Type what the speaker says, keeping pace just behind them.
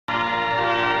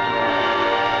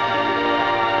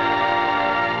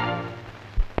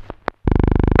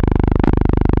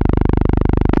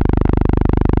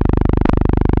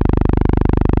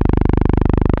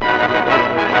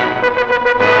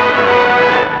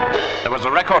There was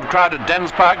a record crowd at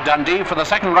Dens Park, Dundee, for the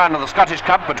second round of the Scottish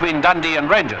Cup between Dundee and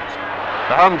Rangers.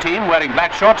 The home team, wearing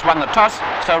black shorts, won the toss,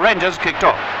 so Rangers kicked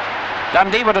off.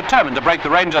 Dundee were determined to break the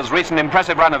Rangers' recent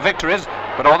impressive run of victories,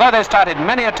 but although they started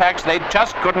many attacks, they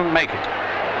just couldn't make it.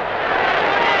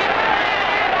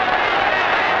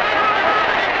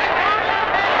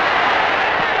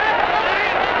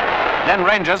 Then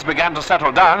Rangers began to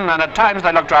settle down, and at times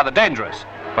they looked rather dangerous.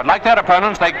 But like their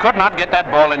opponents, they could not get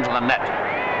that ball into the net.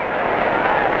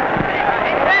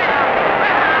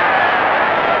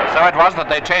 So it was that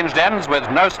they changed ends with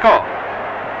no score.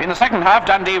 In the second half,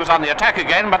 Dundee was on the attack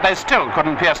again, but they still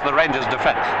couldn't pierce the Rangers'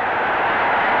 defence.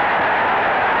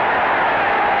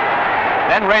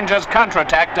 Then Rangers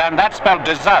counter-attacked, and that spelled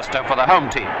disaster for the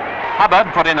home team. Hubbard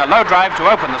put in a low drive to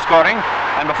open the scoring,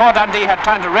 and before Dundee had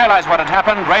time to realise what had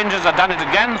happened, Rangers had done it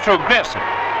again through Grierson.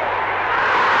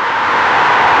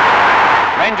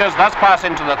 Rangers thus pass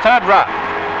into the third round.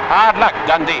 Hard luck,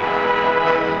 Dundee.